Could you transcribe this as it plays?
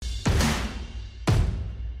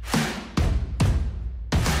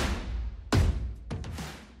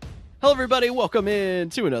Hello, everybody. Welcome in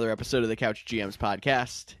to another episode of the Couch GMs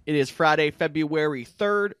podcast. It is Friday, February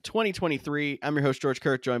 3rd, 2023. I'm your host, George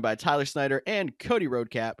Kirk, joined by Tyler Snyder and Cody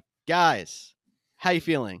Roadcap. Guys, how you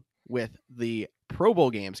feeling with the Pro Bowl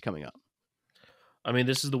games coming up? I mean,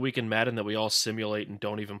 this is the weekend Madden that we all simulate and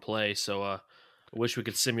don't even play. So I wish we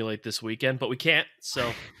could simulate this weekend, but we can't.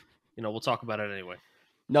 So, we'll talk about it anyway.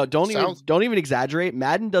 No, don't even exaggerate.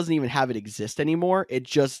 Madden doesn't even have it exist anymore. It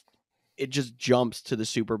just jumps to the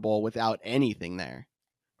Super Bowl without anything there.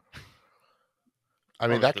 I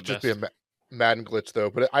mean, that could just be a Madden glitch,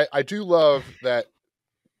 though. But I do love that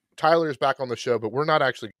Tyler is back on the show, but we're not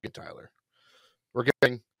actually getting Tyler. We're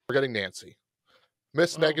getting Nancy.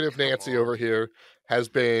 Miss Negative Nancy over here has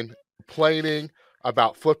been complaining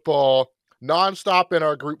about football nonstop in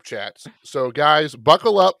our group chats. So, guys,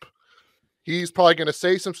 buckle up. He's probably going to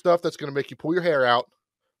say some stuff that's going to make you pull your hair out,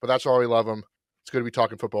 but that's why we love him. It's good to be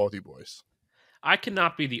talking football with you boys. I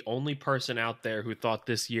cannot be the only person out there who thought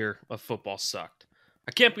this year of football sucked.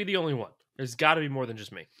 I can't be the only one. There's got to be more than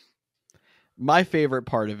just me. My favorite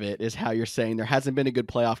part of it is how you're saying there hasn't been a good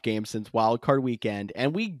playoff game since Wild Card Weekend,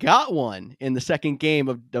 and we got one in the second game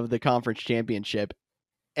of the conference championship,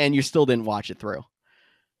 and you still didn't watch it through.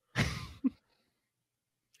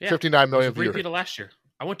 59 million viewers. Repeat of last year.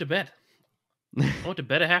 I went to bed. I went to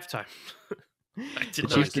bed at halftime. The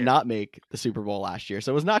Chiefs did not make the Super Bowl last year,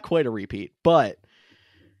 so it was not quite a repeat. But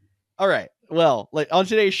all right, well, on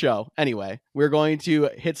today's show, anyway, we're going to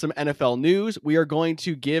hit some NFL news. We are going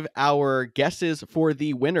to give our guesses for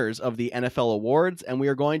the winners of the NFL awards, and we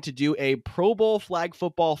are going to do a Pro Bowl flag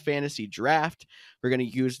football fantasy draft. We're going to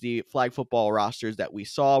use the flag football rosters that we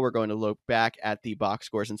saw. We're going to look back at the box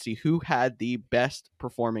scores and see who had the best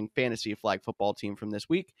performing fantasy flag football team from this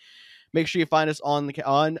week. Make sure you find us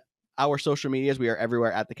on our social medias. We are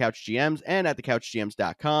everywhere at The Couch GMs and at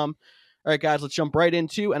thecouchgms.com. All right, guys, let's jump right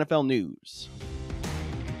into NFL news.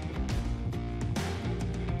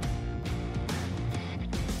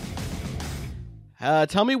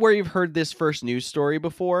 Tell me where you've heard this first news story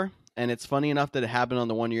before, and it's funny enough that it happened on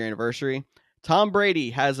the 1-year anniversary. Tom Brady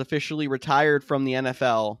has officially retired from the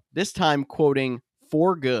NFL, this time quoting,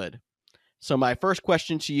 "for good." So my first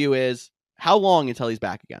question to you is, how long until he's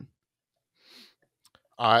back again?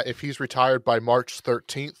 If he's retired by March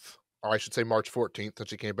 13th, or I should say March 14th,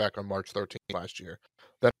 since he came back on March 13th last year,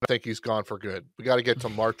 then I think he's gone for good. We got to get to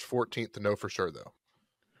March 14th to know for sure, though.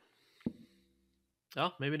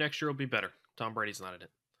 Well, maybe next year will be better. Tom Brady's not in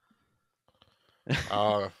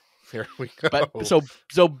it. Here we go. But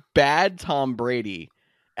so bad Tom Brady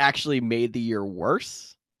actually made the year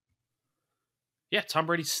worse? Yeah, Tom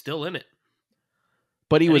Brady's still in it.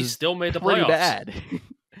 But he still made the pretty playoffs. Bad.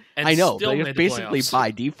 And I know, still but it's basically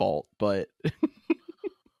by default, but yeah,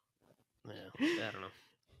 I don't know.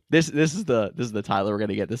 This is the Tyler we're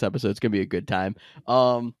gonna get this episode. It's gonna be a good time.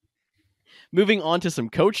 Moving on to some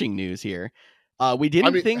coaching news here. We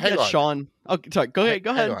didn't think that Sean. Oh, sorry. Go ahead.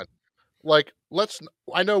 Hang on.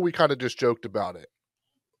 I know we kind of just joked about it,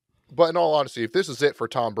 but in all honesty, if this is it for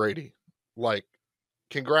Tom Brady,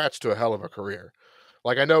 congrats to a hell of a career.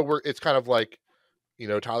 I know it's kind of like,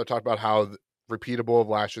 Tyler talked about how repeatable of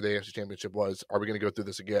last year the AFC Championship was. Are we going to go through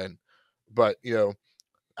this again? But,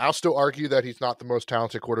 I'll still argue that he's not the most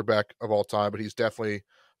talented quarterback of all time, but he's definitely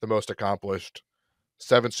the most accomplished.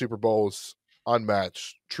 7 Super Bowls,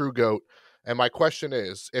 unmatched, true GOAT. And my question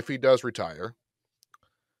is, if he does retire,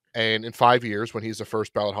 and in 5 years when he's a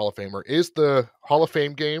first ballot Hall of Famer, is the Hall of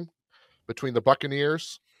Fame game between the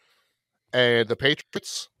Buccaneers and the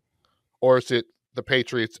Patriots, or is it the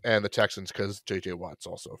Patriots and the Texans because J.J. Watt's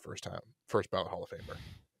also a first ballot Hall of Famer?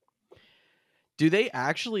 Do they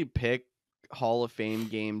actually pick Hall of Fame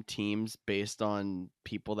game teams based on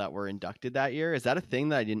people that were inducted that year? Is that a thing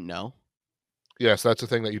that I didn't know? Yes, that's a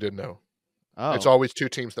thing that you didn't know. Oh. It's always 2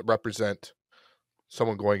 teams that represent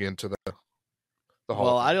someone going into the Hall.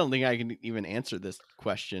 Well, I don't think I can even answer this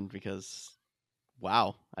question because,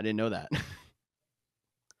 wow, I didn't know that.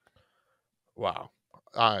 Wow.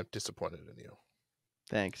 I'm disappointed in you.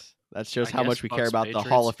 Thanks. That shows how much we care about the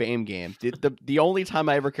Hall of Fame game. The only time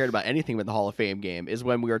I ever cared about anything with the Hall of Fame game is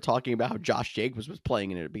when we were talking about how Josh Jacobs was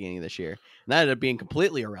playing in it at the beginning of this year. And that ended up being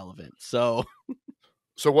completely irrelevant. So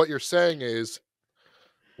what you're saying is,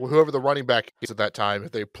 whoever the running back is at that time,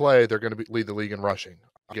 if they play, they're going to lead the league in rushing.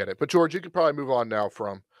 I get it. But George, you could probably move on now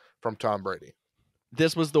from Tom Brady.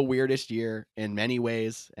 This was the weirdest year in many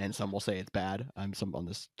ways, and some will say it's bad. Some on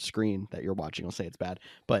this screen that you're watching will say it's bad.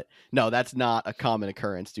 But no, that's not a common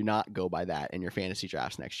occurrence. Do not go by that in your fantasy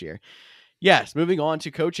drafts next year. Yes, moving on to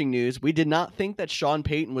coaching news. We did not think that Sean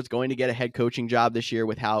Payton was going to get a head coaching job this year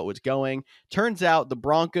with how it was going. Turns out the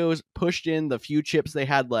Broncos pushed in the few chips they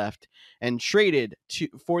had left and traded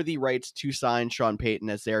for the rights to sign Sean Payton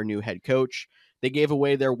as their new head coach. They gave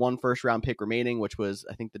away their 1 first-round pick remaining, which was,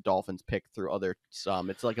 I think, the Dolphins pick through other some.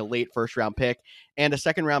 It's like a late first-round pick and a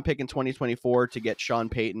second-round pick in 2024 to get Sean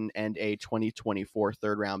Payton and a 2024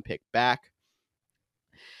 third-round pick back.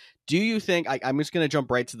 Do you think, I'm just going to jump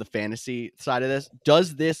right to the fantasy side of this,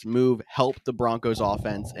 does this move help the Broncos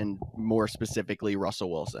offense and more specifically Russell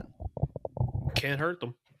Wilson? Can't hurt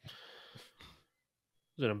them.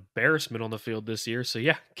 It was an embarrassment on the field this year, so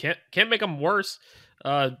yeah, can't make them worse.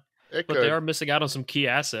 But they are missing out on some key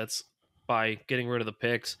assets by getting rid of the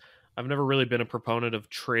picks. I've never really been a proponent of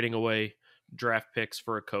trading away draft picks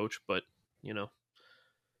for a coach, but, to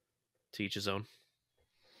each his own.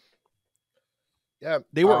 Yeah,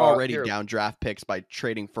 they were already down draft picks by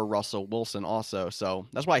trading for Russell Wilson also. So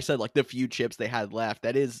that's why I said, like, the few chips they had left,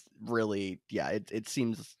 that is really, it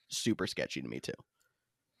seems super sketchy to me too.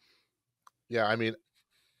 Yeah, I mean,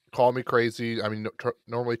 call me crazy. I mean,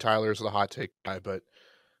 normally Tyler's the hot take guy, but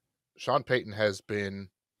Sean Payton has been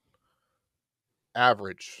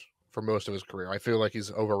average for most of his career. I feel like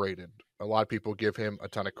he's overrated. A lot of people give him a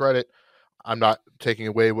ton of credit. I'm not taking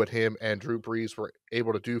away what him and Drew Brees were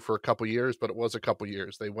able to do for a couple years, but it was a couple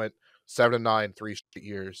years. They went 7-9, 3 straight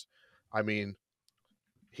years. I mean,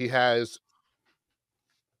 he has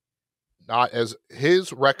not as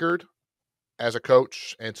his record as a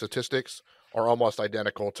coach and statistics are almost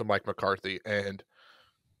identical to Mike McCarthy. And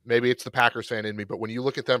maybe it's the Packers fan in me, but when you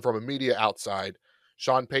look at them from a media outside,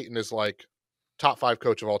 Sean Payton is like top 5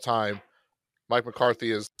 coach of all time. Mike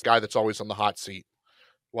McCarthy is the guy that's always on the hot seat.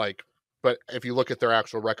 But if you look at their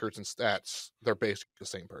actual records and stats, they're basically the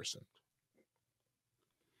same person.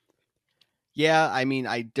 Yeah, I mean,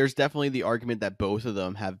 there's definitely the argument that both of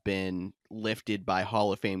them have been lifted by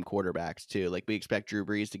Hall of Fame quarterbacks too. Like, we expect Drew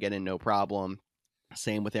Brees to get in no problem.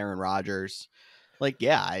 Same with Aaron Rodgers.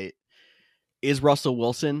 Is Russell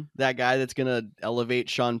Wilson that guy that's going to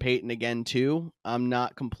elevate Sean Payton again too? I'm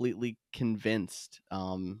not completely convinced,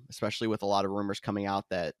 especially with a lot of rumors coming out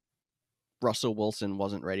that Russell Wilson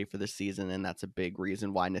wasn't ready for this season, and that's a big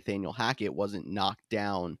reason why Nathaniel Hackett wasn't knocked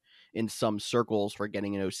down in some circles for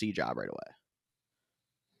getting an OC job right away.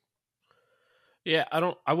 Yeah,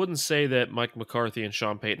 I wouldn't say that Mike McCarthy and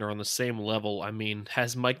Sean Payton are on the same level. I mean,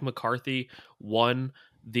 has Mike McCarthy won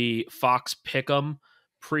the Fox Pick'em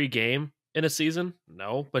pre-game in a season?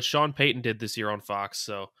 No, but Sean Payton did this year on Fox,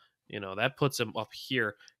 so that puts him up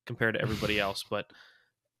here compared to everybody else. But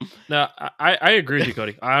no, I agree with you,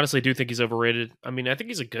 Cody. I honestly do think he's overrated. I mean, I think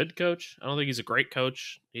he's a good coach. I don't think he's a great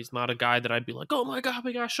coach. He's not a guy that I'd be like, oh my God,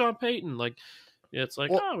 we got Sean Payton. It's like,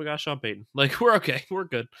 we got Sean Payton. We're okay. We're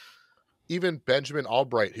good. Even Benjamin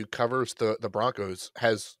Albright, who covers the Broncos,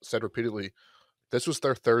 has said repeatedly, this was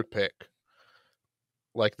their 3rd pick.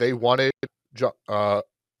 They wanted John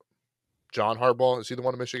Harbaugh. Is he the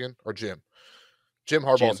one in Michigan? Or Jim? Jim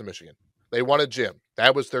Harbaugh's in Michigan. They wanted Jim.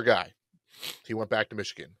 That was their guy. He went back to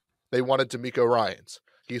Michigan. They wanted DeMeco Ryans.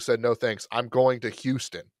 He said, no, thanks. I'm going to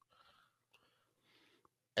Houston.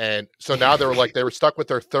 And so now they were stuck with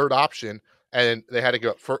their 3rd option, and they had to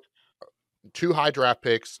go for 2 high draft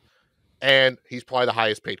picks, and he's probably the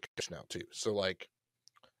highest paid coach now too. So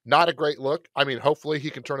not a great look. I mean, hopefully he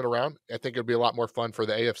can turn it around. I think it'll be a lot more fun for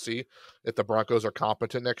the AFC if the Broncos are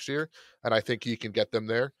competent next year, and I think he can get them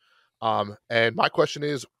there. And my question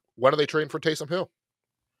is, when are they trading for Taysom Hill?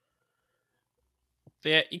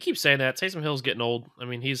 Yeah, you keep saying that. Taysom Hill's getting old. I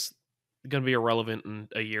mean, he's going to be irrelevant in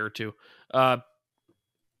a year or two.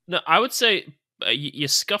 No, I would say you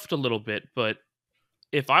scuffed a little bit, but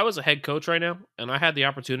if I was a head coach right now and I had the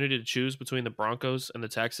opportunity to choose between the Broncos and the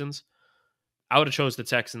Texans, I would have chose the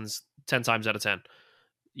Texans 10 times out of 10.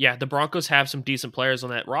 Yeah, the Broncos have some decent players on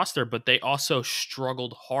that roster, but they also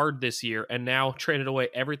struggled hard this year and now traded away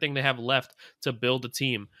everything they have left to build a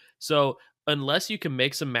team. So unless you can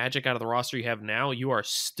make some magic out of the roster you have now, you are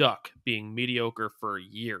stuck being mediocre for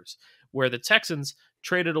years. Where the Texans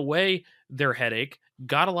traded away their headache,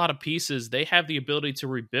 got a lot of pieces, they have the ability to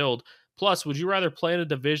rebuild. Plus, would you rather play in a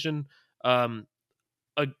division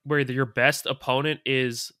where your best opponent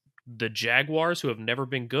is the Jaguars, who have never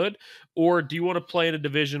been good, or do you want to play in a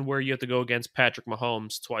division where you have to go against Patrick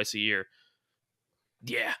Mahomes twice a year?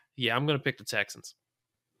 Yeah, I'm going to pick the Texans.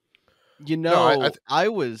 I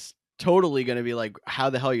was totally going to be like, how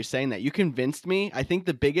the hell are you saying that? You convinced me. I think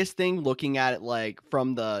the biggest thing looking at it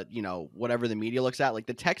from the, whatever the media looks at,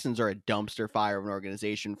 the Texans are a dumpster fire of an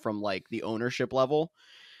organization from the ownership level.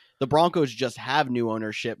 The Broncos just have new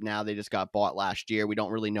ownership now. They just got bought last year. We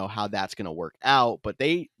don't really know how that's going to work out, but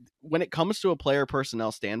when it comes to a player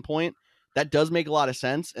personnel standpoint, that does make a lot of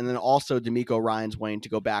sense. And then also DeMeco Ryans wanting to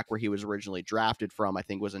go back where he was originally drafted from, I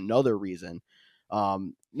think was another reason.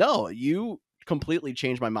 No, you completely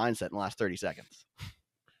changed my mindset in the last 30 seconds. It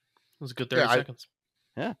was a good 30 seconds.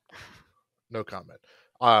 Yeah. No comment.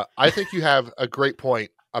 I think you have a great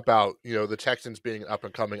point about, the Texans being up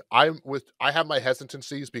and coming. I have my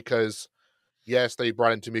hesitancies because, yes, they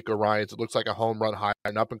brought in DeMeco Ryans. It looks like a home run hire,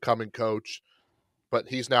 an up and coming coach, but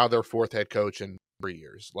he's now their fourth head coach in 3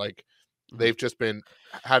 years. Like, they've just been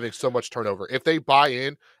having so much turnover. If they buy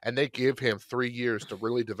in and they give him 3 years to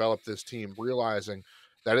really develop this team, realizing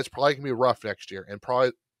that it's probably going to be rough next year and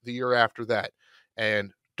probably the year after that,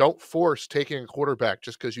 and don't force taking a quarterback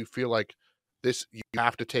just because you feel like this, you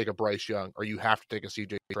have to take a Bryce Young or you have to take a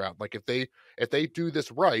CJ Stroud. Like, if they do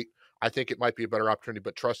this right, I think it might be a better opportunity,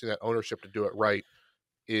 but trusting that ownership to do it right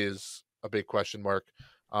is a big question mark.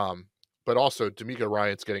 But also DeMeco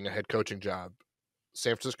Ryans getting a head coaching job.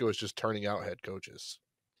 San Francisco is just turning out head coaches.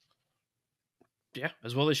 Yeah,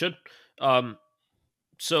 as well they should.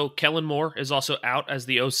 So Kellen Moore is also out as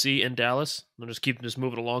the OC in Dallas. I'll just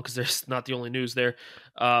move it along because there's not the only news there.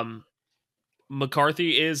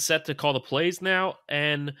 McCarthy is set to call the plays now,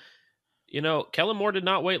 and Kellen Moore did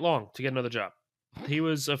not wait long to get another job. He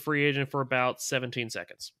was a free agent for about 17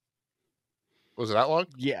 seconds. Was it that long?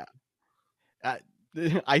 Yeah.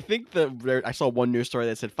 I think I saw one news story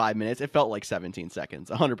that said 5 minutes. It felt like 17 seconds,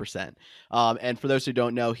 100%. And for those who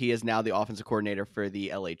don't know, he is now the offensive coordinator for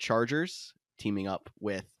the LA Chargers, teaming up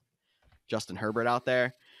with Justin Herbert out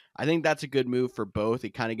there. I think that's a good move for both.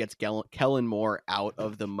 It kind of gets Kellen Moore out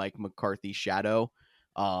of the Mike McCarthy shadow.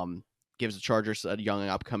 Gives the Chargers a young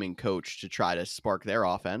upcoming coach to try to spark their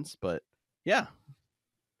offense. But yeah.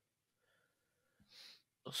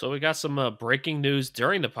 So we got some breaking news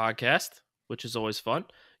during the podcast, which is always fun.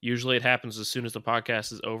 Usually it happens as soon as the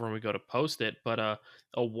podcast is over and we go to post it. But a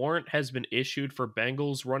warrant has been issued for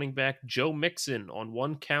Bengals running back Joe Mixon on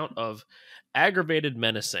one count of aggravated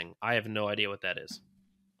menacing. I have no idea what that is.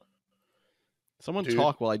 Someone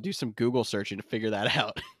talk while I do some Google searching to figure that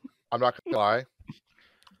out. I'm not going to lie.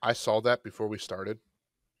 I saw that before we started.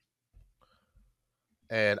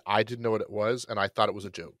 And I didn't know what it was, and I thought it was a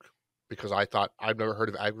joke. Because I thought, I've never heard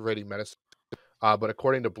of aggravating menacing. But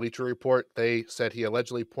according to Bleacher Report, they said he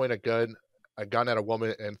allegedly pointed a gun at a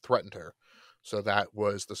woman and threatened her. So that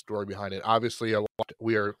was the story behind it. Obviously,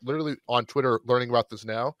 we are literally on Twitter learning about this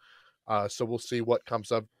now. So we'll see what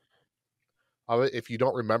comes up. If you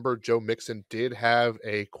don't remember, Joe Mixon did have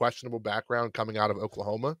a questionable background coming out of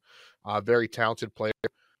Oklahoma. Very talented player,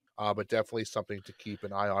 but definitely something to keep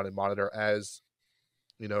an eye on and monitor as,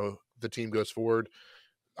 the team goes forward.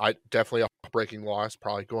 Definitely a breaking loss,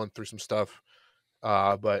 probably going through some stuff.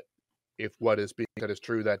 But if what is being said is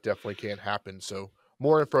true, that definitely can't happen. So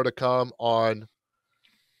more info to come on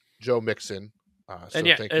Joe Mixon.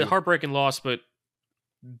 A heartbreaking loss, but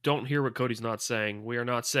don't hear what Cody's not saying. We are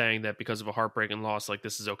not saying that because of a heartbreaking loss, like,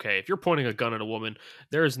 this is okay. If you're pointing a gun at a woman,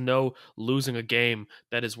 there is no losing a game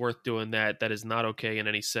that is worth doing that. That is not okay in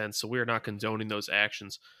any sense. So we are not condoning those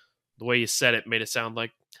actions. The way you said it made it sound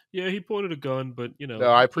like, yeah, he pointed a gun, but, No,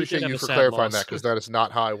 I appreciate you for clarifying that, because that is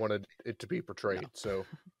not how I wanted it to be portrayed. No. So,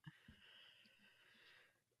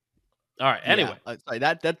 all right. Anyway,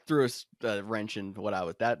 that threw a wrench in what I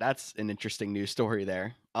was. That's an interesting news story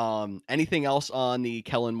there. Anything else on the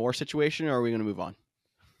Kellen Moore situation, or are we going to move on?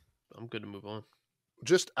 I'm good to move on.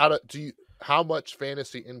 Just how much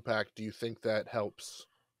fantasy impact do you think that helps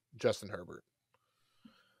Justin Herbert?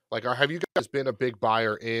 Like, have you guys been a big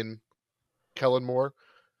buyer in Kellen Moore?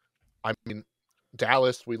 I mean,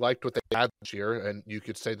 Dallas, we liked what they had this year, and you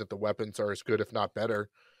could say that the weapons are as good, if not better,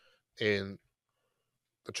 in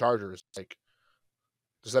the Chargers. Like,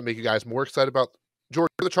 does that make you guys more excited about George?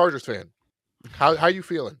 You're the Chargers fan. How are you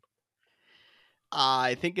feeling?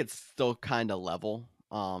 I think it's still kind of level.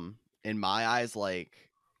 In my eyes, like,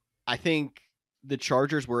 I think the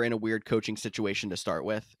Chargers were in a weird coaching situation to start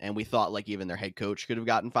with, and we thought like even their head coach could have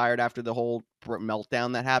gotten fired after the whole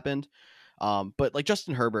meltdown that happened. But like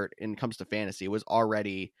Justin Herbert, when it comes to fantasy, was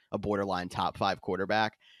already a borderline top 5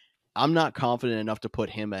 quarterback. I'm not confident enough to put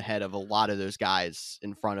him ahead of a lot of those guys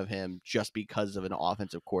in front of him just because of an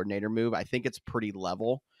offensive coordinator move. I think it's pretty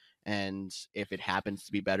level, and if it happens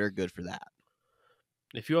to be better, good for that.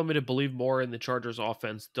 If you want me to believe more in the Chargers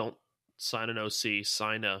offense, don't sign an OC,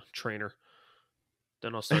 sign a trainer.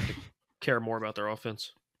 Then I'll start to care more about their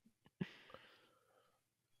offense.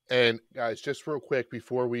 And guys, just real quick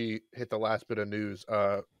before we hit the last bit of news,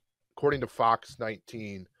 according to Fox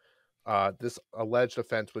 19, this alleged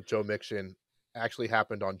offense with Joe Mixon actually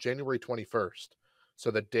happened on January 21st, so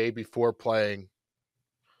the day before playing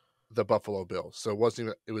the Buffalo Bills. So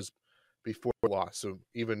it was before the loss. So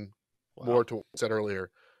even more to what I said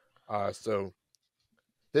earlier. So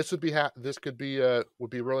this would be would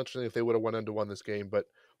be real interesting if they would have went into won this game. But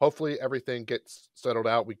hopefully everything gets settled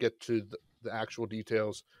out. We get to the actual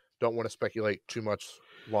details. Don't want to speculate too much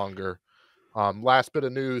longer. Last bit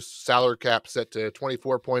of news: salary cap set to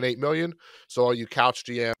 $24.8 million. So all you couch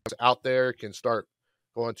GMs out there can start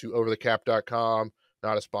going to overthecap.com,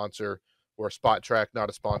 not a sponsor, or Spot Track, not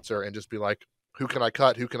a sponsor, and just be like, who can I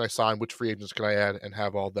cut? Who can I sign? Which free agents can I add? And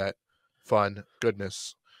have all that fun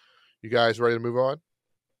goodness. You guys ready to move on?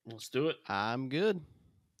 Let's do it. I'm good.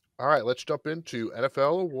 All right, let's jump into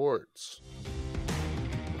NFL awards.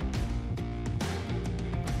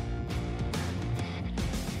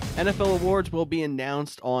 NFL awards will be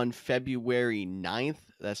announced on February 9th.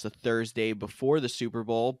 That's the Thursday before the Super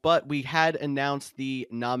Bowl, but we had announced the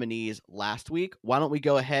nominees last week. Why don't we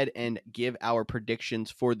go ahead and give our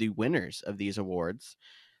predictions for the winners of these awards,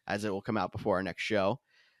 as it will come out before our next show.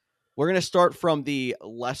 We're going to start from the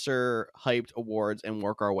lesser hyped awards and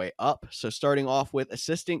work our way up. So starting off with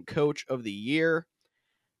Assistant Coach of the Year,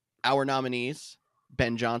 our nominees: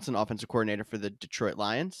 Ben Johnson, offensive coordinator for the Detroit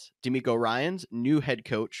Lions; DeMeco Ryans, new head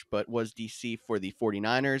coach, but was DC for the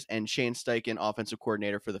 49ers; and Shane Steichen, offensive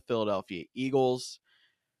coordinator for the Philadelphia Eagles.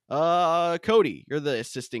 Cody, you're the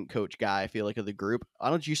assistant coach guy, I feel like, of the group. Why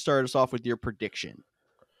don't you start us off with your prediction?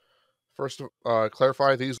 First,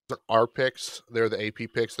 clarify, these are our picks. They're the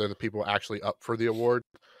AP picks. They're the people actually up for the award.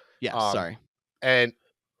 Yeah, sorry. And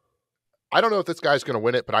I don't know if this guy's going to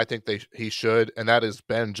win it, but I think he should. And that is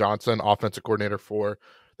Ben Johnson, offensive coordinator for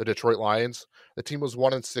the Detroit Lions. The team was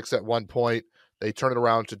 1-6 at one point. They turned it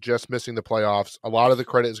around to just missing the playoffs. A lot of the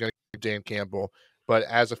credit is going to be Dan Campbell. But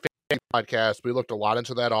as a fan podcast, we looked a lot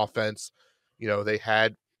into that offense. You know, they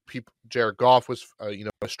had people. Jared Goff was,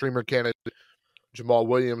 a streamer candidate. Jamal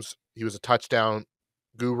Williams, he was a touchdown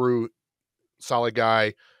guru, solid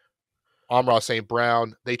guy. Amon-Ra St.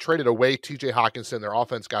 Brown. They traded away TJ Hockenson. Their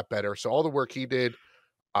offense got better. So all the work he did,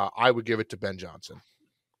 I would give it to Ben Johnson.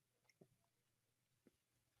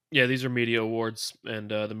 Yeah, these are media awards,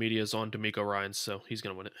 and the media is on DeMeco Ryans, so he's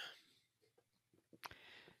going to win it.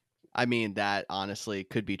 I mean, that honestly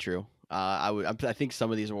could be true. I think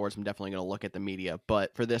some of these awards I'm definitely going to look at the media,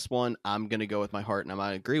 but for this one, I'm going to go with my heart, and I'm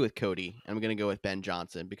going to agree with Cody. I'm going to go with Ben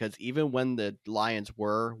Johnson, because even when the Lions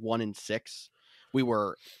were 1-6, we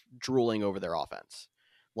were drooling over their offense.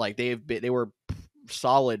 Like, they were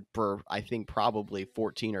solid for, I think, probably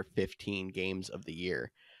 14 or 15 games of the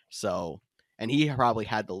year. So, and he probably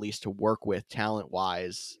had the least to work with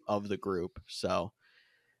talent-wise of the group. So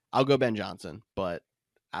I'll go Ben Johnson, but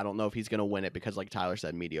I don't know if he's going to win it because, like Tyler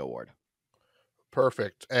said, media award.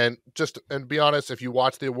 Perfect. And be honest, if you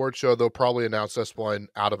watch the award show, they'll probably announce this one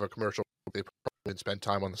out of a commercial. They probably didn't spend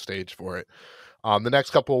time on the stage for it. The next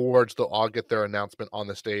couple awards, they'll all get their announcement on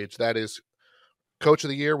the stage. That is Coach of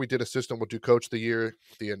the Year. We did assistant. We'll do Coach of the Year.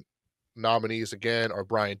 The nominees again are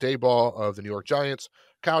Brian Daboll of the New York Giants,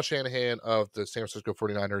 Kyle Shanahan of the San Francisco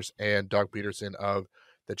 49ers, and Doug Peterson of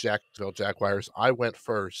the Jacksonville Jaguars. I went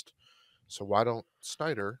first. So why don't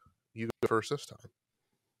Snyder, you go first this time?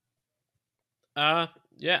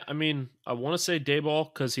 Yeah, I mean, I want to say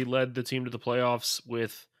Daboll because he led the team to the playoffs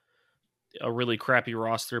with a really crappy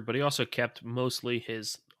roster, but he also kept mostly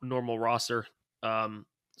his normal roster. So I'm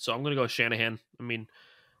going to go Shanahan. I mean,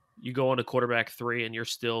 you go on to quarterback 3 and you're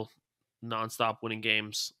still nonstop winning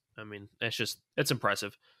games. I mean, it's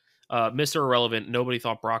impressive. Mr. Irrelevant, nobody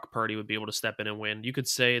thought Brock Purdy would be able to step in and win. You could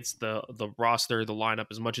say it's the roster, the lineup,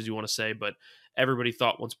 as much as you want to say, but everybody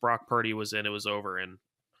thought once Brock Purdy was in, it was over, and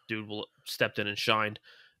dude stepped in and shined.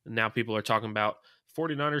 And now people are talking about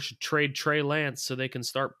 49ers should trade Trey Lance so they can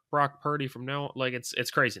start Brock Purdy from now on. Like,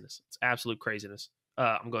 it's craziness. It's absolute craziness.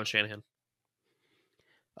 I'm going Shanahan.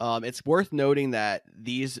 It's worth noting that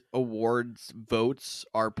these awards votes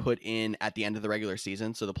are put in at the end of the regular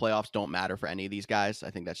season, so the playoffs don't matter for any of these guys. I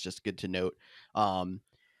think that's just good to note.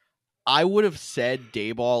 I would have said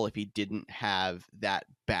Daboll if he didn't have that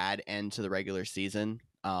bad end to the regular season,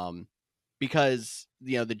 because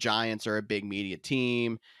the Giants are a big media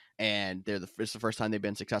team, and it's the first time they've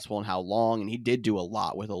been successful in how long, and he did do a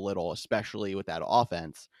lot with a little, especially with that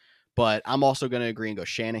offense. But I'm also going to agree and go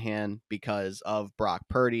Shanahan because of Brock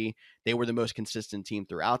Purdy. They were the most consistent team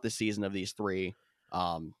throughout the season of these three.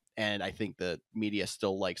 And I think the media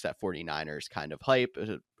still likes that 49ers kind of hype,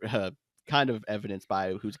 kind of evidenced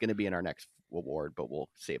by who's going to be in our next award, but we'll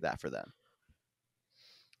save that for them.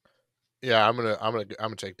 Yeah, I'm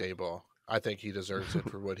gonna take Daboll. I think he deserves it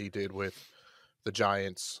for what he did with the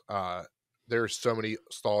Giants. There's so many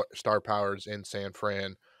star powers in San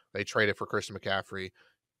Fran. They traded for Christian McCaffrey.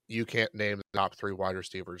 You can't name the top 3 wide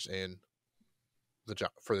receivers in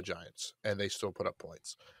for the Giants, and they still put up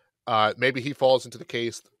points. Maybe he falls into the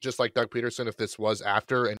case just like Doug Peterson. If this was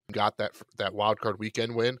after and got that wild card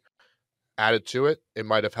weekend win added to it, it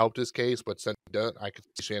might have helped his case. But since he doesn't, I could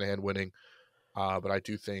see Shanahan winning. But I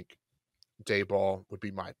do think Daboll would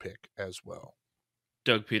be my pick as well.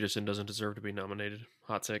 Doug Peterson doesn't deserve to be nominated.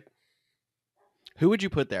 Hot take. Who would you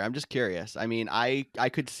put there? I'm just curious. I mean, I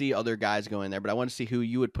could see other guys going there, but I want to see who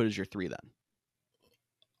you would put as your 3 then.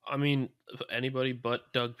 I mean, anybody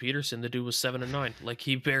but Doug Peterson. The dude was 7-9. Like,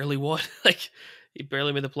 he barely won. Like, he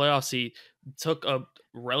barely made the playoffs. He took a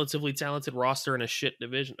relatively talented roster in a shit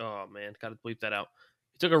division. Oh man, gotta bleep that out.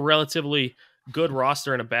 He took a relatively good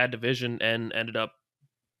roster in a bad division and ended up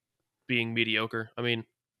being mediocre. I mean,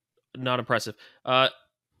 not impressive.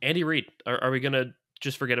 Andy Reid. Are we gonna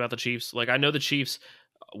just forget about the Chiefs? Like, I know the Chiefs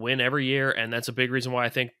win every year, and that's a big reason why I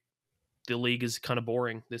think the league is kind of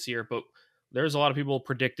boring this year. But there's a lot of people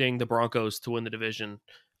predicting the Broncos to win the division.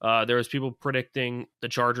 There was people predicting the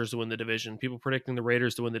Chargers to win the division, people predicting the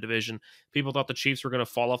Raiders to win the division. People thought the Chiefs were going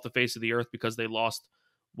to fall off the face of the earth because they lost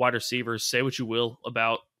wide receivers. Say what you will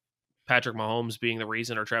about Patrick Mahomes being the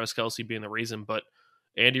reason or Travis Kelce being the reason, but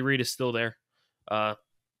Andy Reid is still there.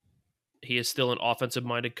 He is still an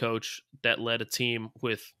offensive-minded coach that led a team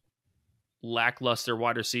with lackluster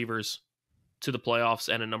wide receivers to the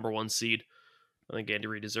playoffs and a number 1 seed. I think Andy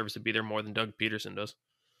Reid deserves to be there more than Doug Peterson does.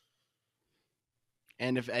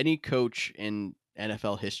 And if any coach in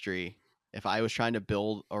NFL history, if I was trying to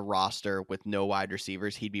build a roster with no wide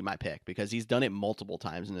receivers, he'd be my pick because he's done it multiple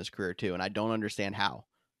times in his career too. And I don't understand how,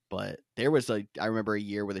 but I remember a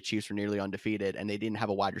year where the Chiefs were nearly undefeated and they didn't have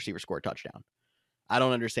a wide receiver score a touchdown. I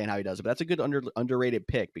don't understand how he does it, but that's a good underrated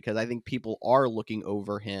pick because I think people are looking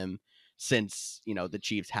over him since, the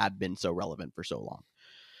Chiefs have been so relevant for so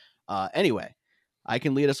long. Anyway, I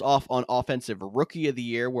can lead us off on Offensive Rookie of the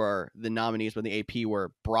Year, where the nominees by the AP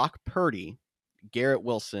were Brock Purdy, Garrett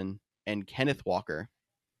Wilson, and Kenneth Walker.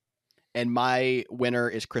 And my winner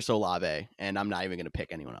is Chris Olave, and I'm not even going to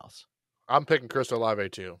pick anyone else. I'm picking Chris Olave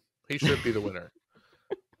too. He should be the winner.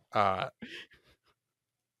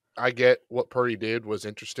 I get what Purdy did was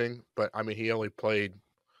interesting, but I mean, he only played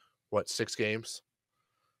 6 games?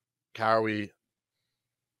 How are we?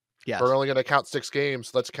 Yes. We're only going to count 6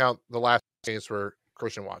 games. Let's count the last games for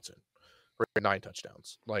Christian Watson for 9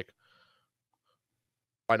 touchdowns. Like,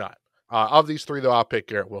 why not? Of these 3, though, I'll pick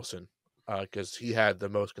Garrett Wilson because he had the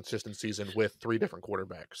most consistent season with 3 different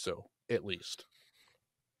quarterbacks. So at least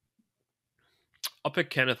I'll pick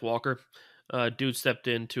Kenneth Walker. Dude stepped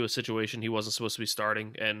into a situation he wasn't supposed to be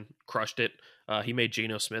starting and crushed it. He made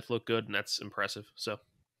Geno Smith look good, and that's impressive. So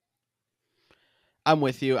I'm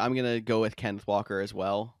with you. I'm going to go with Kenneth Walker as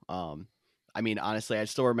well. I mean, honestly, I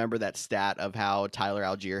still remember that stat of how Tyler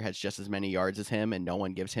Algier has just as many yards as him and no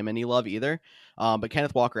one gives him any love either. But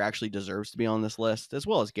Kenneth Walker actually deserves to be on this list, as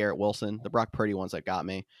well as Garrett Wilson, the Brock Purdy ones that got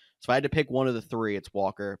me. So if I had to pick one of the 3, it's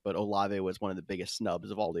Walker, but Olave was one of the biggest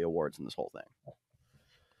snubs of all the awards in this whole thing.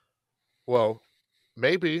 Well,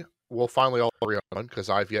 maybe we'll finally all agree on one because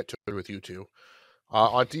I've yet to agree with you two.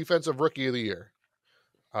 On Defensive Rookie of the Year,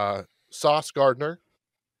 Sauce Gardner,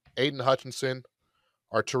 Aiden Hutchinson,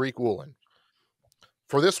 or Tariq Woolen.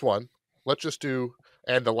 For this one, let's just do,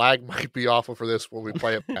 and the lag might be awful for this when we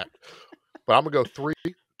play it back, but I'm going to go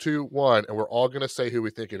 3, 2, 1, and we're all going to say who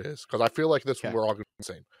we think it is because I feel like this one we're all going to be the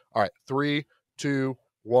same. All right, 3, 2,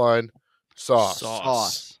 1,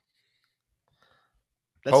 Sauce.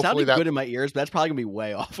 That sounded good in my ears, but that's probably going to be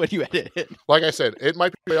way off when you edit it. Like I said, it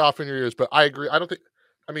might be way off in your ears, but I agree.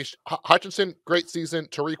 I mean, Hutchinson, great season.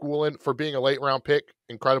 Tariq Woolen, for being a late-round pick,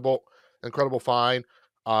 incredible find.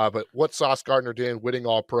 But what Sauce Gardner did, winning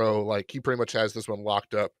All-Pro, like, he pretty much has this one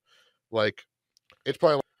locked up. Like, it's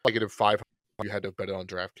probably like -500 you had to bet it on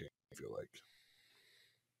DraftKings, I feel like.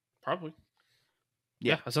 Probably.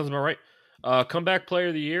 Yeah, that sounds about right. Comeback Player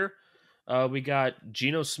of the Year. We got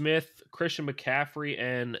Geno Smith, Christian McCaffrey,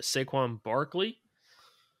 and Saquon Barkley.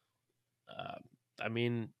 I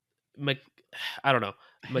mean, I don't know.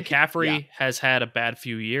 McCaffrey has had a bad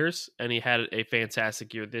few years, and he had a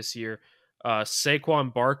fantastic year this year.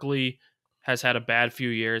 Saquon Barkley has had a bad few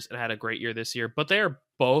years and had a great year this year, but they are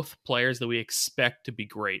both players that we expect to be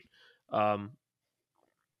great. And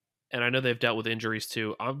I know they've dealt with injuries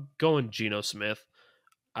too. I'm going Geno Smith.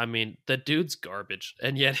 I mean, the dude's garbage,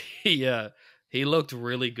 and yet he looked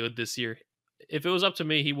really good this year. If it was up to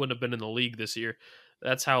me, he wouldn't have been in the league this year.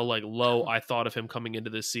 That's how low I thought of him coming into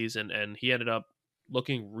this season, and he ended up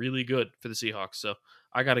looking really good for the Seahawks. So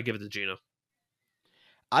I got to give it to Geno.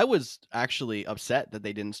 I was actually upset that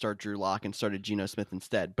they didn't start Drew Lock and started Geno Smith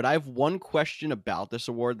instead. But I have one question about this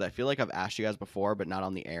award that I feel like I've asked you guys before, but not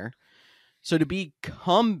on the air. So to be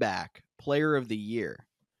comeback player of the year,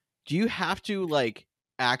 do you have to like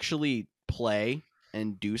actually play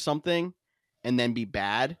and do something and then be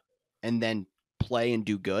bad and then play and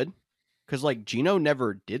do good? Because like Gino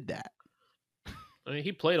never did that. I mean,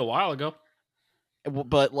 he played a while ago,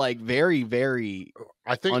 but like very, very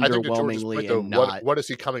I think underwhelmingly and not. What is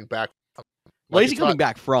he coming back from? What is he coming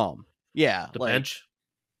back from? Yeah, the like, bench.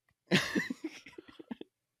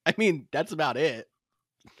 I mean, that's about it.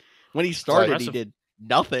 When he started, he did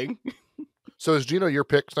nothing. So is Gino your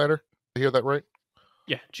pick, Snyder? I hear that right?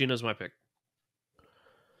 Yeah, Gino's my pick.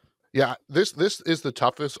 Yeah, this is the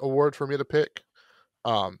toughest award for me to pick.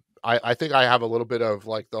 I think I have a little bit of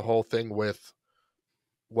like the whole thing with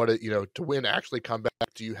to win, actually come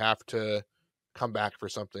back. Do you have to come back for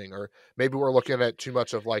something? Or maybe we're looking at too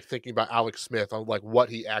much of like thinking about Alex Smith on like what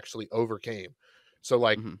he actually overcame. So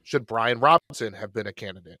like, should Brian Robinson have been a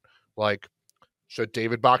candidate? Like, should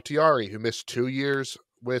David Bakhtiari, who missed 2 years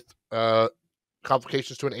with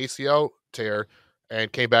complications to an ACL tear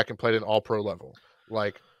and came back and played an all-pro level?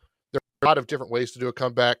 Like, there are a lot of different ways to do a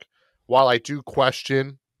comeback. While I do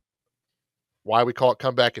question why we call it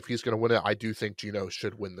comeback, if he's going to win it, I do think Gino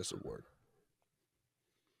should win this award.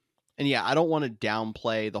 And yeah, I don't want to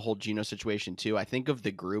downplay the whole Gino situation too. I think of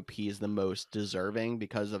the group, he's the most deserving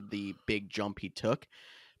because of the big jump he took.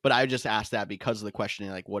 But I just asked that because of the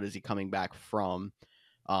questioning, like, what is he coming back from?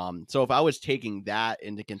 So if I was taking that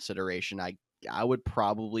into consideration, I would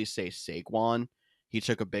probably say Saquon. He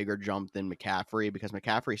took a bigger jump than McCaffrey because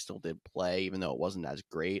McCaffrey still did play, even though it wasn't as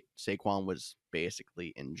great. Saquon was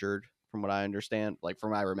basically injured, from what I understand, like from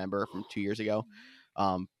what I remember from 2 years ago.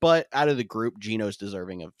 But out of the group, Gino's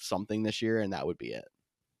deserving of something this year, and that would be it.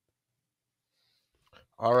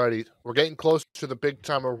 Alrighty, we're getting close to the big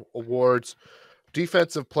time awards.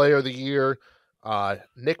 Defensive Player of the Year,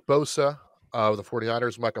 Nick Bosa of the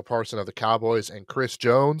 49ers, Micah Parsons of the Cowboys, and Chris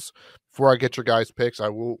Jones. Before I get your guys' picks, I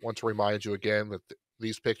will want to remind you again that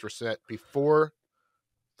these picks were set before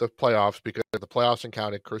the playoffs, because if the playoffs and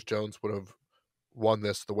counted, Chris Jones would have won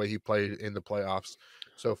this the way he played in the playoffs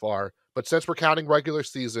so far. But since we're counting regular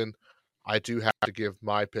season, I do have to give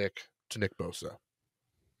my pick to Nick Bosa.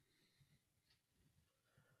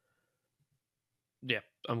 Yeah,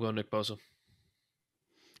 I'm going Nick Bosa.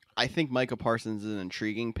 I think Micah Parsons is an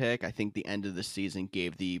intriguing pick. I think the end of the season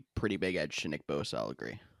gave the pretty big edge to Nick Bosa. I'll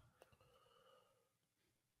agree.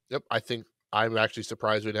 Yep, I think I'm actually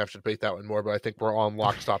surprised we didn't have to debate that one more, but I think we're on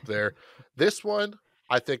lockstop there. This one,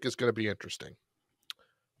 I think, is going to be interesting.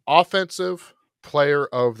 Offensive Player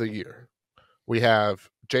of the Year. We have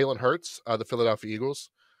Jalen Hurts of the Philadelphia Eagles,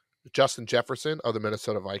 Justin Jefferson of the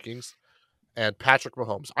Minnesota Vikings, and Patrick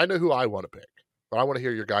Mahomes. I know who I want to pick, but I want to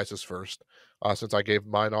hear your guys' first, since I gave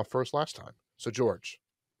mine off first last time. So, George,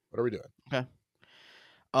 what are we doing? Okay.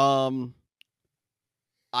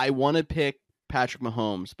 I want to pick Patrick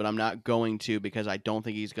Mahomes, but I'm not going to because I don't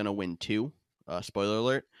think he's going to win 2. Spoiler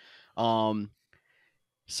alert.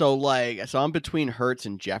 So I'm between Hurts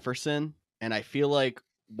and Jefferson, and I feel like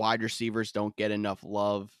wide receivers don't get enough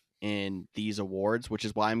love in these awards, which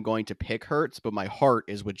is why I'm going to pick Hurts, but my heart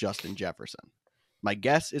is with Justin Jefferson. My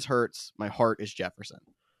guess is Hurts. My heart is Jefferson.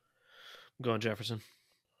 I'm going Jefferson.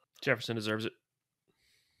 Jefferson deserves it.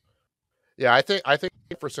 Yeah, I think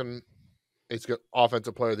Jefferson is good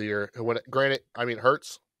offensive player of the year. Granted, I mean,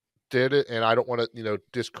 Hurts did it, and I don't want to,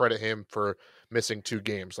 discredit him for missing 2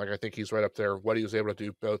 games. Like, I think he's right up there. What he was able to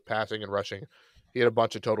do, both passing and rushing. He had a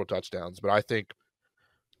bunch of total touchdowns, but I think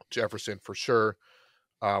Jefferson for sure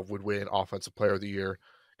would win offensive player of the year,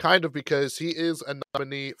 kind of because he is a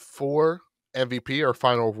nominee for MVP, or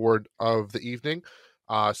final award of the evening.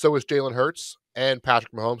 So is Jalen Hurts and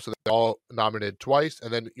Patrick Mahomes, so they're all nominated twice,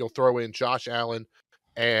 and then you'll throw in Josh Allen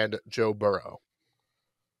and Joe Burrow.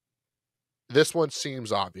 This one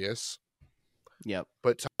seems obvious. Yep.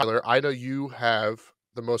 But Tyler, I know you have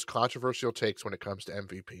the most controversial takes when it comes to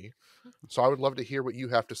MVP, so I would love to hear what you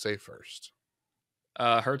have to say first.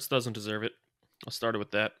 Hurts doesn't deserve it. I'll start it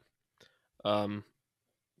with that. I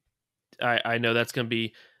know that's going to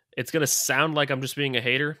be... It's going to sound like I'm just being a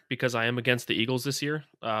hater because I am against the Eagles this year.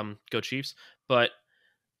 Go Chiefs. But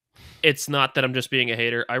it's not that I'm just being a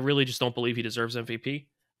hater. I really just don't believe he deserves MVP.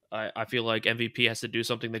 I feel like MVP has to do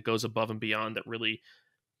something that goes above and beyond, that really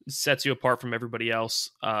sets you apart from everybody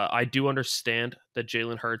else. I do understand that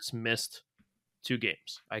Jalen Hurts missed 2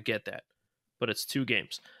 games. I get that. But it's 2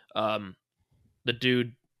 games. The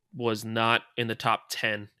dude was not in the top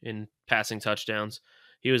 10 in passing touchdowns.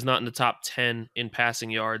 He was not in the top 10 in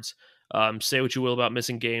passing yards. Say what you will about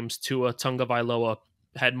missing games. Tua Tagovailoa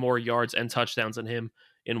had more yards and touchdowns than him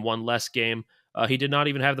in one less game. He did not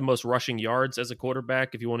even have the most rushing yards as a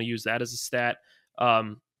quarterback, if you want to use that as a stat.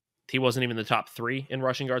 He wasn't even the top 3 in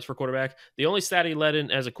rushing yards for quarterback. The only stat he led in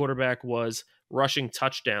as a quarterback was rushing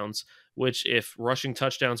touchdowns, which if rushing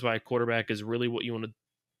touchdowns by a quarterback is really what you want to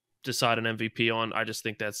decide an MVP on, I just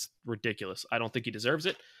think that's ridiculous. I don't think he deserves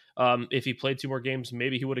it. If he played 2 more games,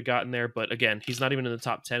 maybe he would have gotten there. But again, he's not even in the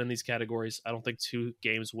top 10 in these categories. I don't think 2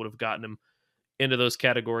 games would have gotten him into those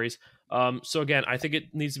categories. So again, I think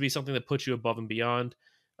it needs to be something that puts you above and beyond.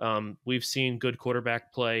 We've seen good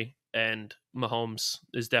quarterback play, and Mahomes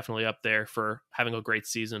is definitely up there for having a great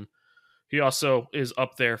season. He also is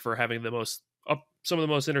up there for having some of the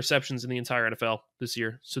most interceptions in the entire NFL this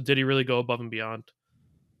year. So did he really go above and beyond?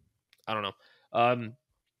 I don't know.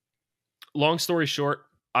 Long story short,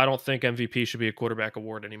 I don't think MVP should be a quarterback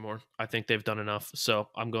award anymore. I think they've done enough. So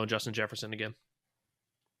I'm going Justin Jefferson again.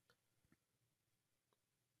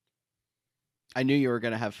 I knew you were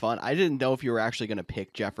going to have fun. I didn't know if you were actually going to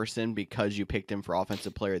pick Jefferson because you picked him for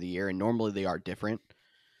Offensive Player of the Year, and normally they are different.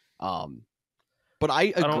 But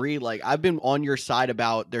I agree. I've been on your side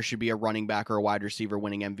about there should be a running back or a wide receiver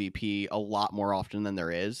winning MVP a lot more often than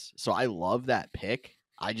there is. So I love that pick.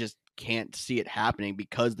 I just can't see it happening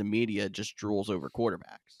because the media just drools over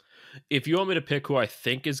quarterbacks. If you want me to pick who I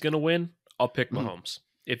think is going to win, I'll pick Mahomes.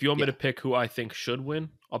 If you want me to pick who I think should win,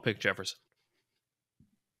 I'll pick Jefferson.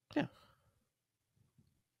 Yeah.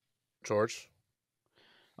 George?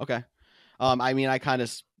 Okay. I kind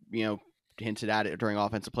of, hinted at it during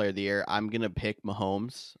Offensive Player of the Year. I'm going to pick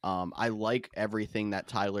Mahomes. I like everything that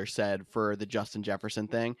Tyler said for the Justin Jefferson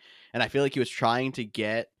thing. And I feel like he was trying to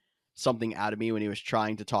get something out of me when he was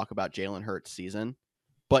trying to talk about Jalen Hurts' season.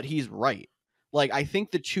 But he's right. I think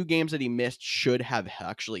the 2 games that he missed should have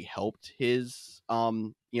actually helped his,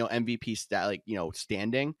 MVP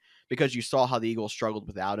standing, because you saw how the Eagles struggled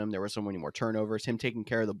without him. There were so many more turnovers. Him taking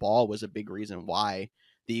care of the ball was a big reason why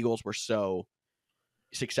the Eagles were so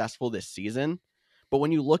successful this season. But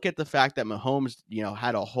when you look at the fact that Mahomes,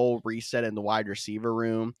 had a whole reset in the wide receiver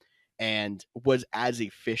room and was as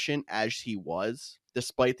efficient as he was,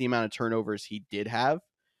 despite the amount of turnovers he did have,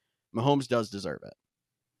 Mahomes does deserve it.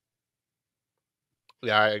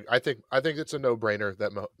 Yeah, I think it's a no-brainer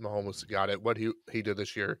that Mahomes got it. What he did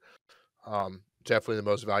this year, definitely the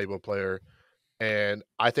most valuable player. And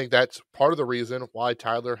I think that's part of the reason why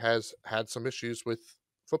Tyler has had some issues with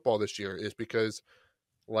football this year, is because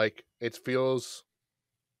it feels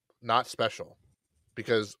not special,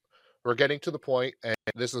 because we're getting to the point, and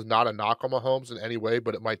this is not a knock on Mahomes in any way,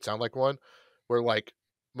 but it might sound like one, where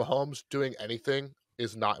Mahomes doing anything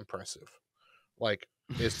is not impressive.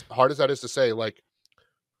 As hard as that is to say,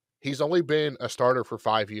 he's only been a starter for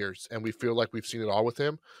 5 years, and we feel like we've seen it all with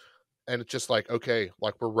him. And it's just okay,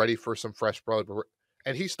 we're ready for some fresh blood.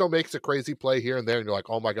 And he still makes a crazy play here and there, and you're like,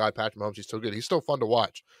 oh my God, Patrick Mahomes, he's still good. He's still fun to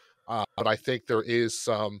watch. But I think there is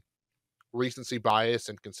some recency bias,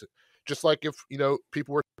 and just like if,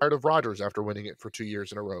 people were tired of Rodgers after winning it for 2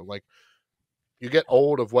 years in a row. You get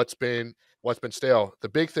old of what's been stale. The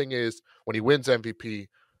big thing is, when he wins MVP,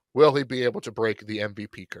 will he be able to break the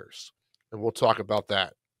MVP curse? And we'll talk about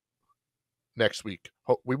that next week.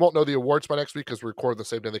 We won't know the awards by next week because we record the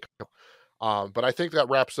same day they come. But I think that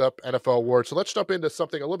wraps up NFL awards. So let's jump into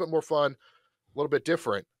something a little bit more fun, a little bit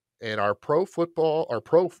different, in our Pro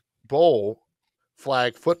Bowl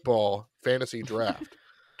flag football fantasy draft.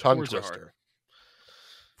 Tongue twister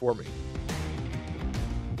for me.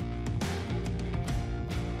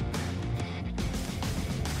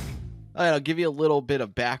 All right, I'll give you a little bit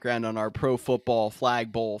of background on our Pro Football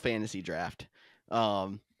Flag Bowl fantasy draft.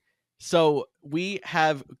 So we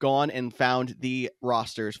have gone and found the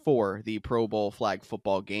rosters for the Pro Bowl flag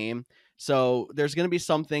football game. So there's going to be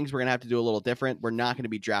some things we're going to have to do a little different. We're not going to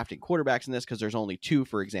be drafting quarterbacks in this because there's only 2,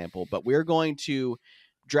 for example, but we're going to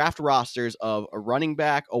draft rosters of a running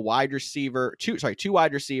back, a wide receiver, 2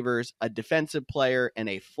 wide receivers, a defensive player, and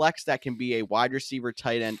a flex that can be a wide receiver,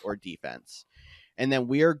 tight end, or defense. And then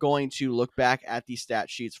we are going to look back at the stat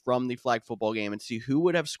sheets from the flag football game and see who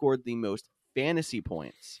would have scored the most fantasy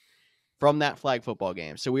points from that flag football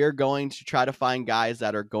game. So we are going to try to find guys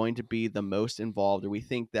that are going to be the most involved, or we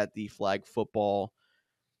think that the flag football,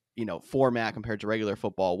 format compared to regular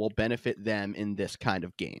football will benefit them in this kind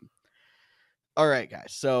of game. All right,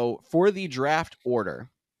 guys. So for the draft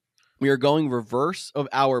order, we are going reverse of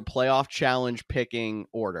our playoff challenge picking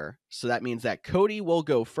order. So that means that Cody will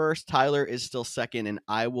go first, Tyler is still second, and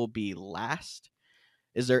I will be last.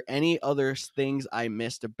 Is there any other things I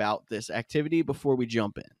missed about this activity before we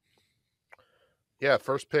jump in? Yeah,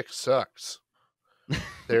 first pick sucks.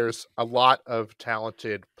 There's a lot of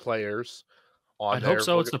talented players on there. I hope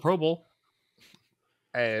so. It's the Pro Bowl.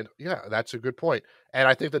 And yeah, that's a good point. And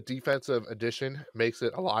I think the defensive addition makes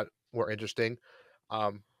it a lot more interesting.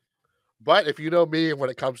 But if you know me, and when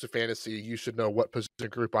it comes to fantasy, you should know what position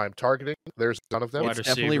group I'm targeting. There's none of them. Wide It's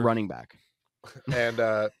definitely receiver. running back. And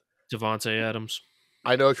Davante Adams.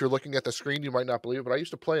 I know if you're looking at the screen, you might not believe it, but I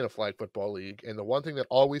used to play in a flag football league, and the one thing that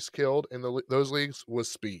always killed in those leagues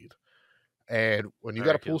was speed. And when you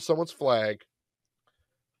got to pull someone's flag,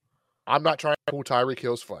 I'm not trying to pull Tyreek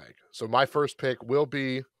Hill's flag. So my first pick will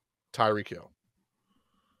be Tyreek Hill.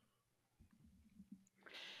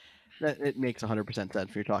 It makes 100% sense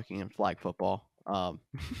if you're talking in flag football.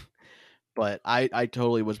 But I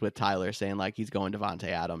totally was with Tyler saying like he's going Davante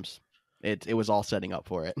Adams. It was all setting up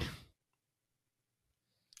for it.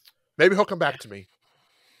 Maybe he'll come back to me.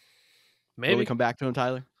 Maybe. Will we come back to him,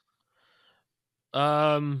 Tyler?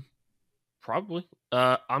 Probably.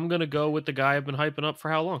 I'm gonna go with the guy I've been hyping up for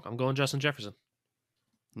how long? I'm going Justin Jefferson.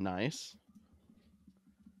 Nice.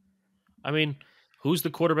 I mean, who's the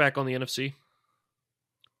quarterback on the NFC?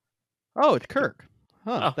 Oh, it's Kirk.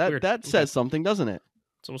 Huh. Oh, weird. That says something, doesn't it?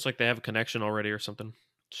 It's almost like they have a connection already or something.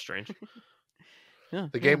 Strange. Yeah.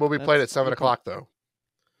 The game will be played at 7 o'clock, though.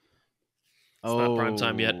 It's not prime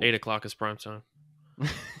time yet. 8 o'clock is prime time.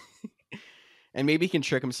 And maybe he can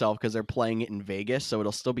trick himself because they're playing it in Vegas, so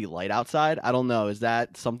it'll still be light outside. I don't know. Is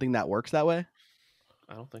that something that works that way?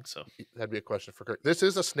 I don't think so. That'd be a question for Kirk. This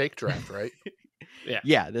is a snake draft, right?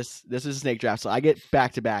 Yeah. This is a snake draft, so I get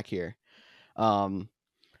back to back here.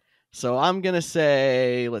 So I'm gonna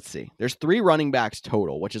say, let's see. There's 3 running backs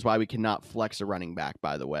total, which is why we cannot flex a running back,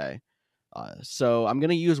 by the way. So I'm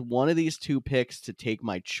gonna use one of these 2 picks to take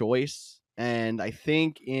my choice. And I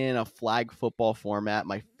think in a flag football format,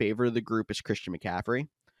 my favorite of the group is Christian McCaffrey.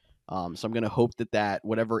 So I'm going to hope that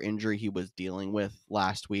whatever injury he was dealing with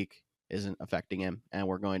last week isn't affecting him. And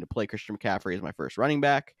we're going to play Christian McCaffrey as my first running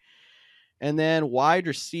back. And then wide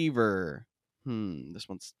receiver. This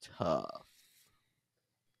one's tough.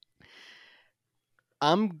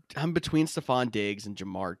 I'm between Stephon Diggs and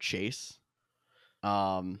Jamar Chase.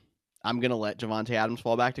 I'm going to let Javonte Adams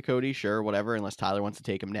fall back to Cody. Sure, whatever, unless Tyler wants to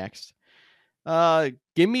take him next.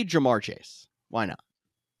 Give me Jamar Chase. Why not?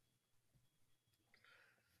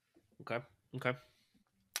 Okay.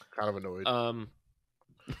 Kind of annoyed.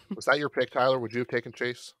 Was that your pick, Tyler? Would you have taken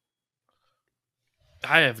Chase?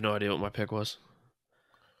 I have no idea what my pick was.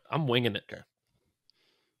 I'm winging it. Okay.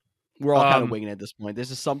 We're all kind of winging it at this point.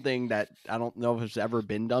 This is something that I don't know if it's ever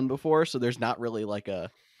been done before, so there's not really like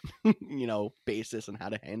a basis on how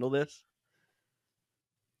to handle this.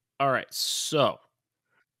 All right, so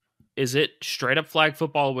is it straight up flag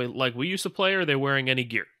football like we used to play, or are they wearing any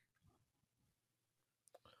gear?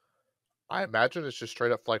 I imagine it's just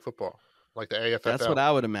straight up flag football, like the AFFL. That's what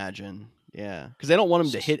I would imagine. Yeah, because they don't want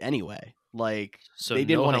them to hit anyway. Like So they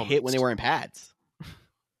didn't no want to helmets. hit when they were in pads.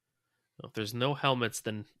 If there's no helmets,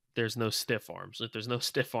 then there's no stiff arms. If there's no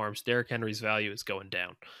stiff arms, Derrick Henry's value is going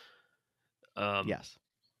down. Yes.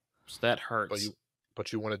 So that hurts.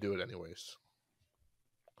 But you want to do it anyways.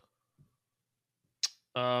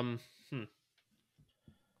 You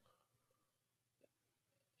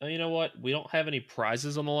know what? We don't have any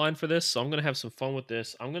prizes on the line for this, so I'm going to have some fun with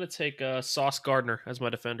this. I'm going to take Sauce Gardner as my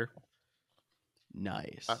defender.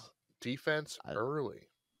 Nice. Defense early.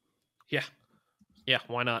 Yeah,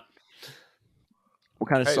 why not? What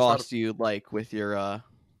kind of sauce do you like with your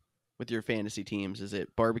fantasy teams? Is it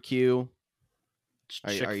barbecue?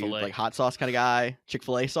 Are you like hot sauce kind of guy?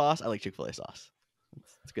 Chick-fil-A sauce? I like Chick-fil-A sauce.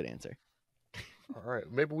 That's a good answer. All right,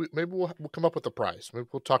 maybe we'll come up with a prize. Maybe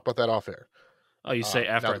we'll talk about that off air. Oh, you say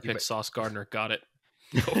after I pick Sauce Gardner. Got it.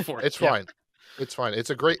 Go for it. It's fine. It's fine. It's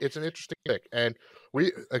an interesting pick. And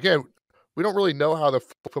we don't really know how the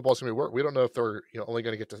football's going to work. We don't know if they're only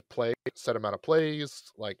going to get to play a set amount of plays.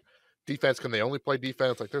 Like defense, can they only play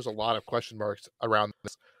defense? Like there's a lot of question marks around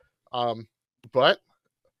this. But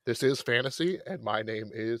this is fantasy, and my name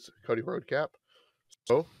is Cody Roadcap.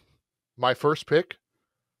 So my first pick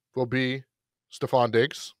will be Stephon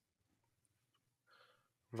Diggs.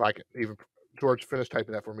 If I can even George, finish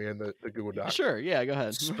typing that for me in the Google Doc. Sure, yeah, go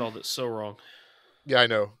ahead. Spelled it so wrong. Yeah, I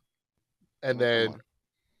know. And then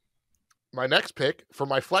my next pick for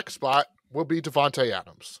my flex spot will be Davante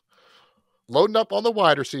Adams. Loading up on the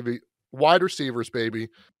wide receivers, baby.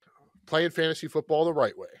 Playing fantasy football the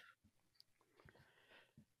right way.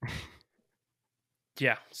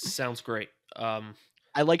 Yeah, sounds great.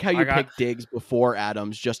 I like how you picked Diggs before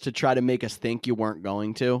Adams just to try to make us think you weren't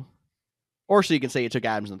going to. Or so you can say you took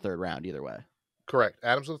Adams in the 3rd round, either way. Correct.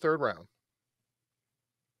 Adams in the 3rd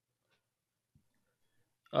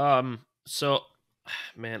round. So,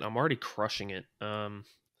 man, I'm already crushing it.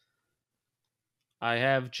 I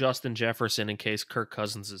have Justin Jefferson in case Kirk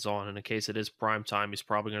Cousins is on, and in case it is prime time, he's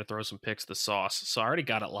probably going to throw some picks to Sauce. So I already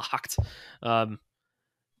got it locked.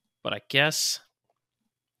 But I guess,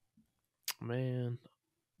 man,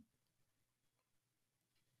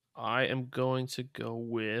 I am going to go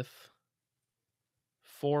with,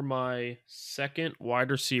 for my second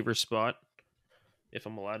wide receiver spot, if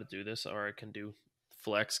I'm allowed to do this, or I can do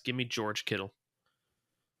flex, give me George Kittle.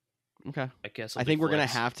 Okay. I guess I think we're going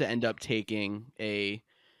to have to end up taking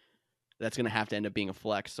that's going to have to end up being a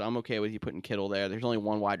flex. So I'm okay with you putting Kittle there. There's only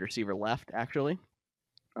one wide receiver left, actually.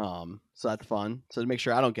 So that's fun. So to make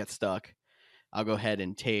sure I don't get stuck, I'll go ahead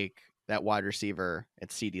and take that wide receiver at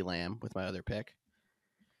CeeDee Lamb with my other pick.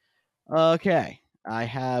 Okay. I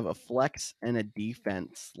have a flex and a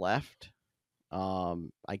defense left.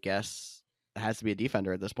 I guess it has to be a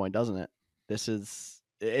defender at this point, doesn't it?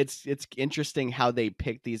 It's interesting how they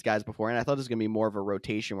picked these guys before, and I thought it was going to be more of a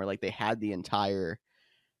rotation where like they had the entire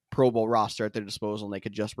Pro Bowl roster at their disposal and they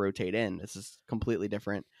could just rotate in. This is completely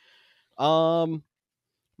different.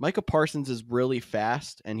 Micah Parsons is really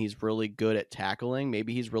fast and he's really good at tackling.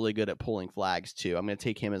 Maybe he's really good at pulling flags too. I'm going to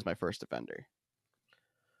take him as my first defender.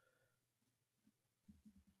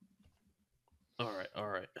 All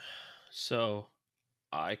right. So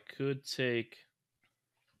I could take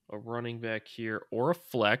a running back here or a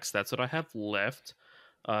flex. That's what I have left.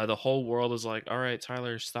 The whole world is like, all right,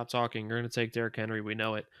 Tyler, stop talking. You're going to take Derrick Henry. We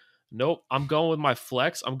know it. Nope. I'm going with my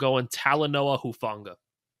flex. I'm going Talanoa Hufanga.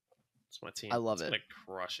 That's my team. I love it. It's going to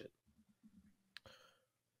crush it.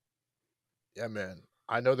 Yeah, man.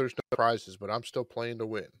 I know there's no prizes, but I'm still playing to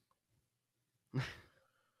win.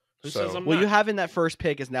 Who says I'm well, not? you having that first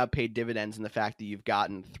pick has now paid dividends in the fact that you've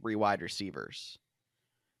gotten 3 wide receivers.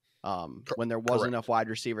 When there wasn't enough wide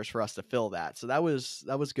receivers for us to fill that. So that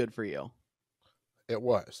was good for you. It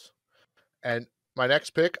was. And my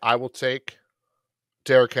next pick, I will take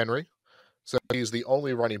Derrick Henry. So he's the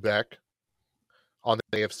only running back on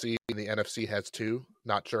the AFC, and the NFC has 2.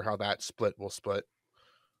 Not sure how that split will split.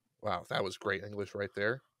 Wow, that was great English right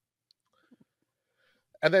there.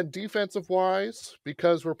 And then defensive-wise,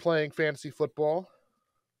 because we're playing fantasy football,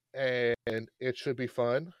 and it should be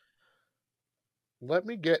fun, let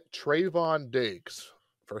me get Trayvon Diggs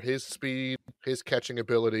for his speed, his catching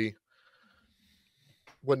ability.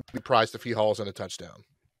 Wouldn't be surprised if he hauls in a touchdown.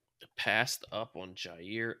 Passed up on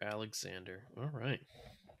Jair Alexander. All right.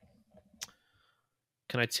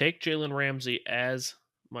 Can I take Jalen Ramsey as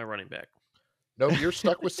my running back? No, you're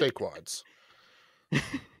stuck with Saquons.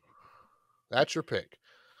 That's your pick.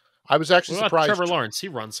 I was actually surprised. Trevor Lawrence, he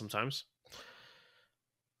runs sometimes.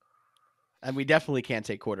 And we definitely can't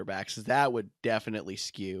take quarterbacks. That would definitely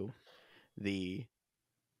skew the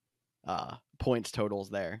points totals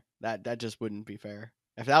there. That just wouldn't be fair.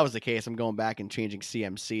 If that was the case, I'm going back and changing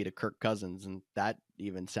CMC to Kirk Cousins, and that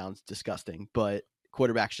even sounds disgusting. But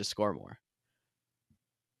quarterbacks just score more.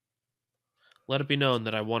 Let it be known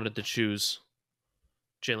that I wanted to choose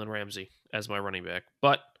Jalen Ramsey as my running back,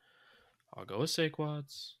 but I'll go with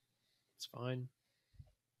Saquons. It's fine.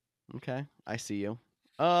 Okay, I see you.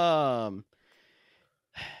 I'm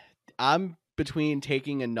between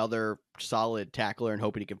taking another solid tackler and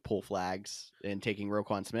hoping he can pull flags and taking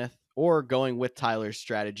Roquan Smith, or going with Tyler's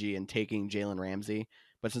strategy and taking Jalen Ramsey.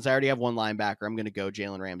 But since I already have one linebacker, I'm going to go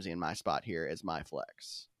Jalen Ramsey in my spot here as my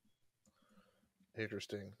flex.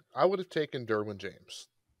 Interesting. I would have taken Derwin James.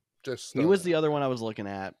 He was the other one I was looking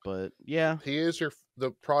at, but yeah. He is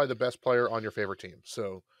probably the best player on your favorite team.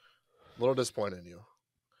 So a little disappointed in you.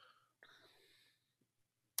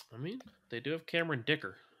 I mean, they do have Cameron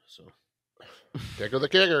Dicker, so Dicker the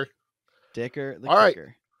kicker. Dicker the All right.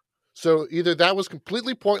 kicker. So either that was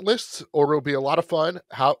completely pointless, or it'll be a lot of fun.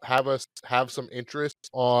 Have us have some interest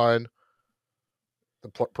on the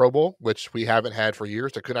Pro Bowl, which we haven't had for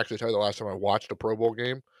years. I couldn't actually tell you the last time I watched a Pro Bowl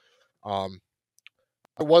game.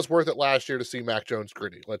 It was worth it last year to see Mac Jones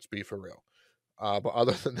gritty. Let's be for real. But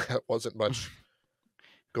other than that, wasn't much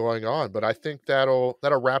going on. But I think that'll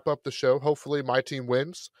wrap up the show. Hopefully, my team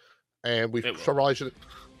wins, and we probably should have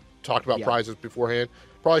talked about prizes beforehand.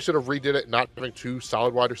 Probably should have redid it, not having 2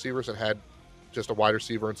 solid wide receivers and had just a wide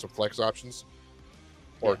receiver and some flex options,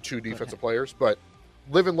 or 2 defensive players. But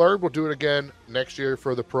live and learn. We'll do it again next year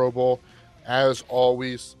for the Pro Bowl. As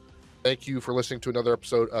always, thank you for listening to another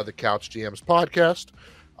episode of the Couch GMs podcast.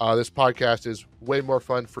 This podcast is way more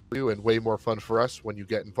fun for you and way more fun for us when you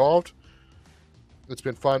get involved. It's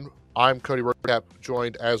been fun. I'm Cody Roadcap,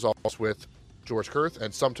 joined as always with George Kurth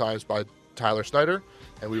and sometimes by Tyler Snyder.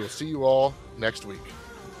 And we will see you all next week.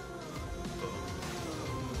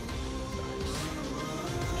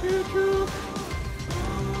 Choo-choo.